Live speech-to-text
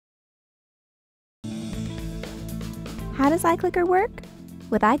How does iClicker work?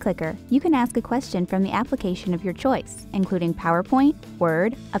 With iClicker, you can ask a question from the application of your choice, including PowerPoint,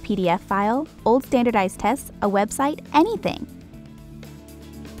 Word, a PDF file, old standardized tests, a website, anything.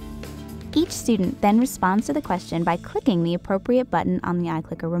 Each student then responds to the question by clicking the appropriate button on the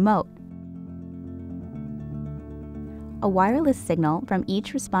iClicker remote. A wireless signal from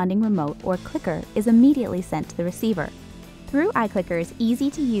each responding remote or clicker is immediately sent to the receiver. Through iClicker's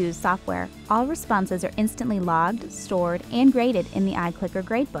easy-to-use software, all responses are instantly logged, stored, and graded in the iClicker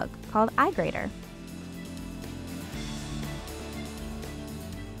gradebook, called iGrader.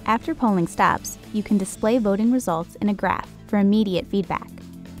 After polling stops, you can display voting results in a graph for immediate feedback.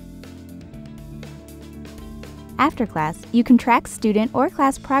 After class, you can track student or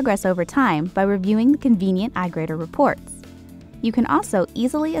class progress over time by reviewing the convenient iGrader reports. You can also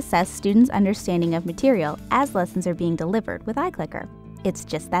easily assess students' understanding of material as lessons are being delivered with iClicker. It's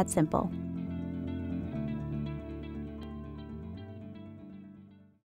just that simple.